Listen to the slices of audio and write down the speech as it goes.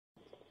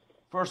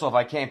First off,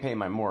 I can't pay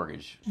my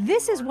mortgage.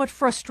 This is what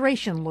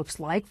frustration looks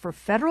like for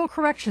federal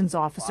corrections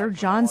officer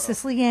John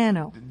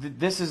Siciliano.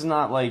 This is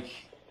not like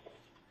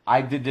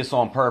I did this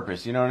on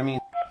purpose, you know what I mean?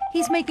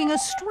 He's making a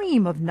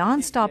stream of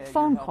nonstop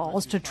phone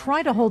calls to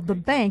try to hold the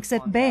banks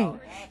at bay.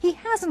 He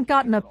hasn't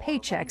gotten a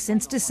paycheck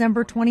since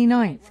December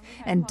 29th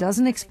and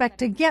doesn't expect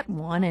to get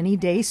one any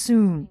day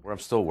soon. I'm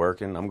still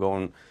working. I'm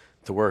going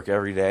to work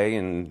every day,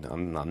 and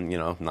I'm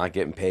not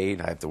getting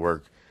paid. I have to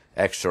work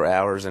extra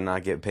hours and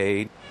not get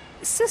paid.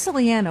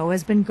 Siciliano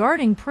has been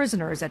guarding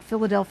prisoners at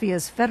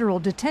Philadelphia's Federal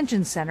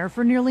Detention Center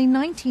for nearly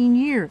 19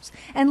 years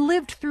and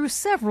lived through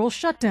several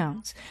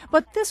shutdowns.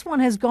 But this one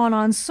has gone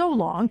on so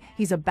long,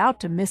 he's about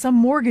to miss a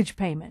mortgage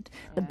payment.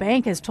 The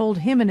bank has told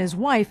him and his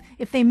wife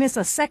if they miss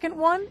a second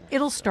one,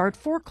 it'll start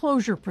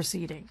foreclosure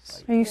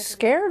proceedings. Are you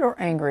scared or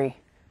angry?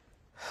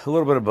 A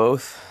little bit of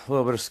both. A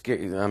little bit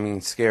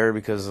of scared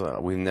because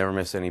we've never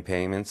missed any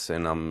payments,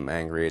 and I'm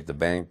angry at the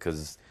bank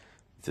because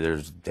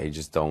there's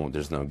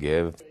no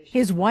give.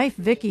 His wife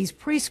Vicky's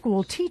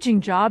preschool teaching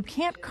job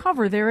can't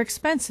cover their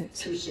expenses.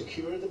 To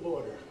secure the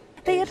border.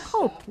 They had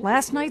hoped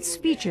last night's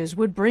speeches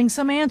would bring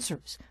some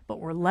answers,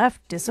 but were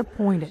left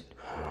disappointed.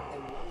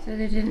 So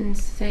they didn't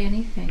say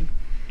anything?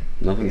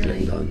 Nothing's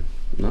getting done.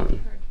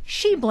 Nothing.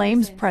 She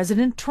blames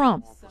President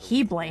Trump.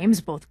 He blames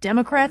both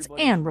Democrats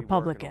and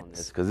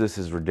Republicans. Because this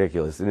is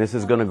ridiculous, and this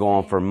is going to go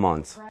on for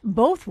months.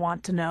 Both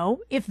want to know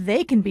if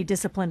they can be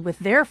disciplined with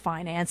their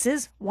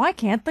finances, why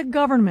can't the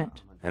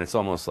government? And it's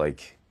almost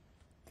like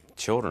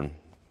children,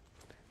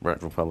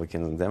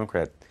 Republican and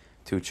Democrat,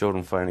 two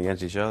children fighting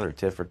against each other,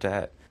 tit for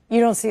tat. You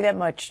don't see that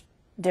much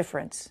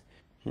difference?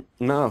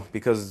 No,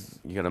 because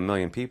you got a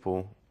million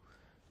people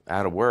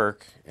out of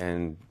work,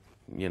 and,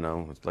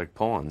 it's like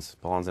pawns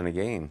in a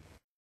game.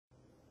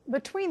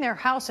 Between their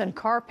house and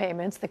car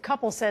payments, the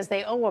couple says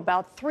they owe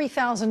about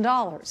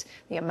 $3,000.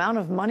 The amount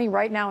of money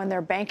right now in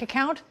their bank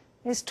account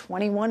is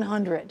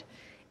 $2,100.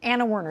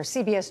 Anna Werner,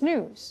 CBS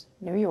News,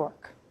 New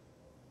York.